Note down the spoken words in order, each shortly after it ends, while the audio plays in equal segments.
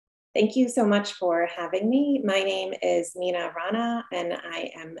Thank you so much for having me. My name is Meenakshi Rana, and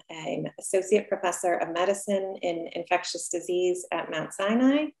I am an associate professor of medicine in infectious disease at Mount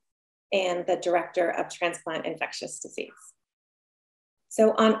Sinai and the director of transplant infectious disease.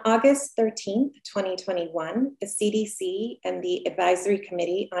 So on August 13th, 2021, the CDC and the Advisory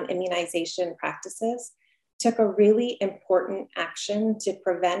Committee on Immunization Practices took a really important action to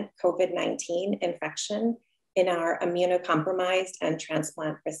prevent COVID-19 infection in our immunocompromised and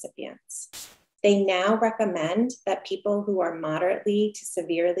transplant recipients. They now recommend that people who are moderately to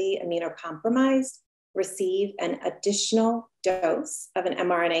severely immunocompromised receive an additional dose of an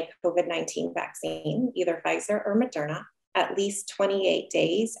mRNA COVID-19 vaccine, either Pfizer or Moderna, at least 28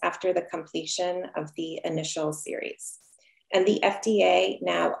 days after the completion of the initial series. And the FDA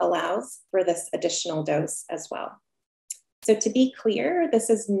now allows for this additional dose as well. So to be clear, this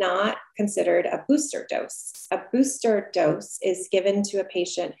is not considered a booster dose. A booster dose is given to a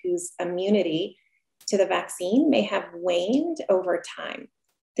patient whose immunity to the vaccine may have waned over time.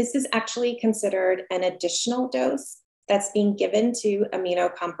 This is actually considered an additional dose that's being given to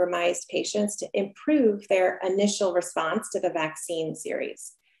immunocompromised patients to improve their initial response to the vaccine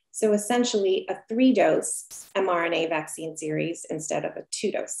series. So essentially a 3-dose mRNA vaccine series instead of a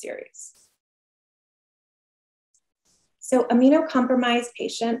 2-dose series. So immunocompromised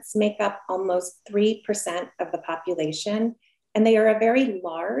patients make up almost 3% of the population, and they are a very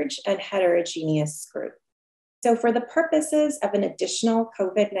large and heterogeneous group. So for the purposes of an additional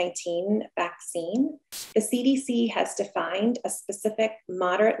COVID-19 vaccine, the CDC has defined a specific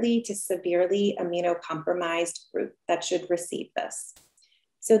moderately to severely immunocompromised group that should receive this.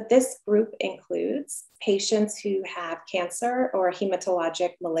 So this group includes patients who have cancer or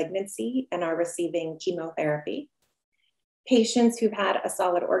hematologic malignancy and are receiving chemotherapy, patients who've had a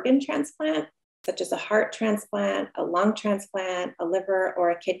solid organ transplant, such as a heart transplant, a lung transplant, a liver,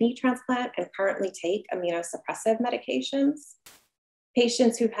 or a kidney transplant, and currently take immunosuppressive medications,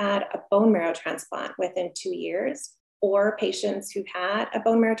 patients who've had a bone marrow transplant within 2 years, or patients who've had a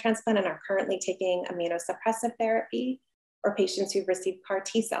bone marrow transplant and are currently taking immunosuppressive therapy, or patients who've received CAR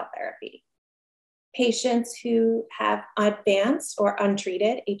T-cell therapy, patients who have advanced or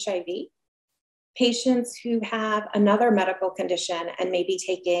untreated HIV, patients who have another medical condition and may be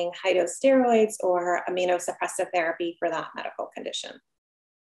taking high-dose steroids or immunosuppressive therapy for that medical condition.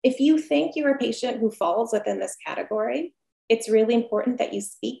 If you think you're a patient who falls within this category, it's really important that you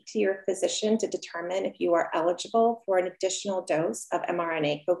speak to your physician to determine if you are eligible for an additional dose of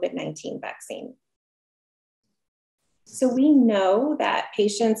mRNA COVID-19 vaccine. So we know that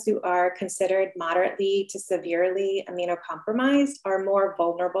patients who are considered moderately to severely immunocompromised are more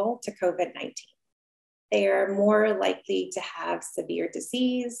vulnerable to COVID-19. They are more likely to have severe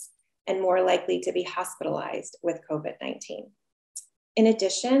disease and more likely to be hospitalized with COVID-19. In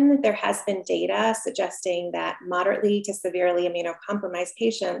addition, there has been data suggesting that moderately to severely immunocompromised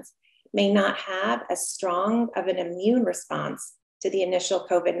patients may not have as strong of an immune response to the initial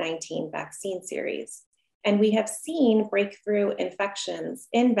COVID-19 vaccine series. And we have seen breakthrough infections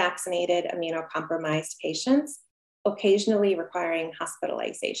in vaccinated immunocompromised patients, occasionally requiring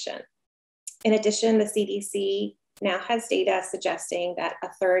hospitalization. In addition, the CDC now has data suggesting that a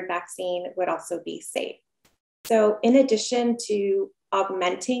 3rd vaccine would also be safe. So in addition to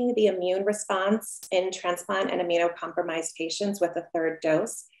augmenting the immune response in transplant and immunocompromised patients with a 3rd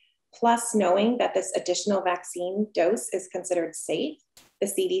dose, plus knowing that this additional vaccine dose is considered safe, the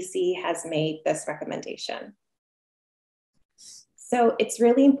CDC has made this recommendation. So it's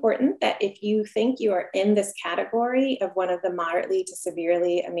really important that if you think you are in this category of one of the moderately to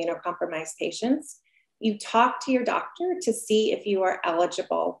severely immunocompromised patients, you talk to your doctor to see if you are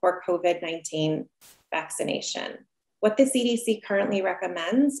eligible for COVID-19 vaccination. What the CDC currently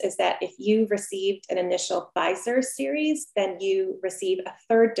recommends is that if you received an initial Pfizer series, then you receive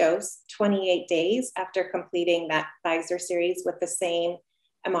a 3rd dose 28 days after completing that Pfizer series with the same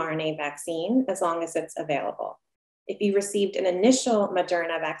mRNA vaccine, as long as it's available. If you received an initial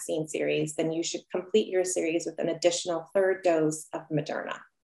Moderna vaccine series, then you should complete your series with an additional 3rd dose of Moderna.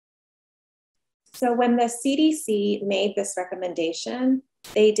 So when the CDC made this recommendation,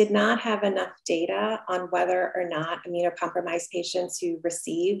 they did not have enough data on whether or not immunocompromised patients who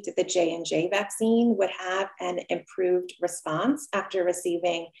received the J&J vaccine would have an improved response after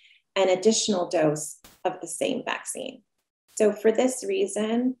receiving an additional dose of the same vaccine. So for this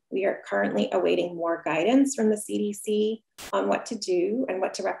reason, we are currently awaiting more guidance from the CDC on what to do and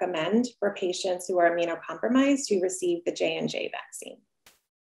what to recommend for patients who are immunocompromised who receive the J&J vaccine.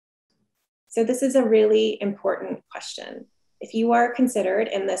 So this is a really important question. If you are considered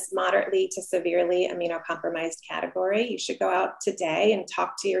in this moderately to severely immunocompromised category, you should go out today and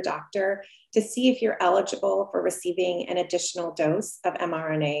talk to your doctor to see if you're eligible for receiving an additional dose of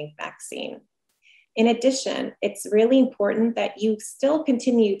mRNA vaccine. In addition, it's really important that you still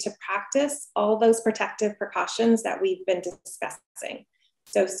continue to practice all those protective precautions that we've been discussing.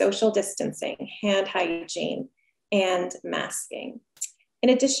 So social distancing, hand hygiene, and masking. In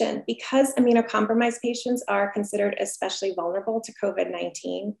addition, because immunocompromised patients are considered especially vulnerable to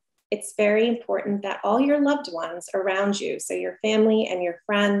COVID-19, it's very important that all your loved ones around you, so your family and your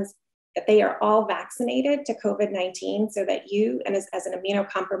friends, that they are all vaccinated to COVID-19 so that you, and as an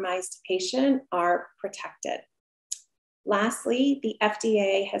immunocompromised patient, are protected. Lastly, the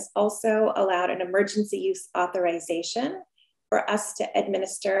FDA has also allowed an emergency use authorization for us to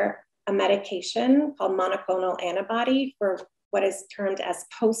administer a medication called monoclonal antibody for what is termed as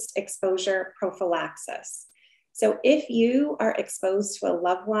post-exposure prophylaxis. So if you are exposed to a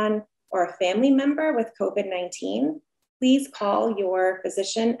loved one or a family member with COVID-19, please call your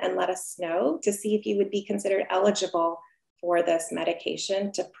physician and let us know to see if you would be considered eligible for this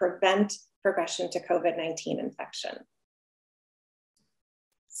medication to prevent progression to COVID-19 infection.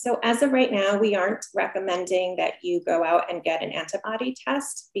 So as of right now, we aren't recommending that you go out and get an antibody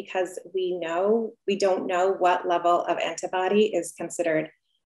test because we don't know what level of antibody is considered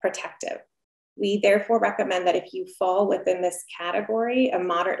protective. We therefore recommend that if you fall within this category of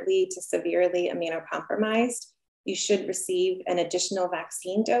moderately to severely immunocompromised, you should receive an additional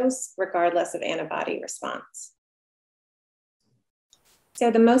vaccine dose regardless of antibody response.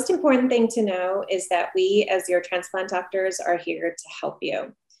 So the most important thing to know is that we, as your transplant doctors, are here to help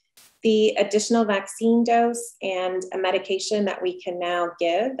you. The additional vaccine dose and a medication that we can now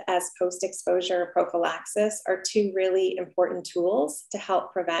give as post-exposure prophylaxis are two really important tools to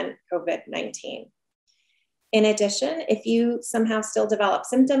help prevent COVID-19. In addition, if you somehow still develop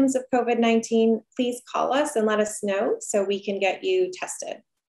symptoms of COVID-19, please call us and let us know so we can get you tested.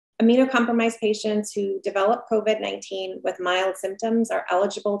 Immunocompromised patients who develop COVID-19 with mild symptoms are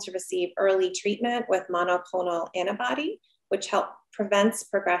eligible to receive early treatment with monoclonal antibody, which prevents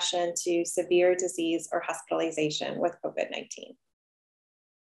progression to severe disease or hospitalization with COVID-19.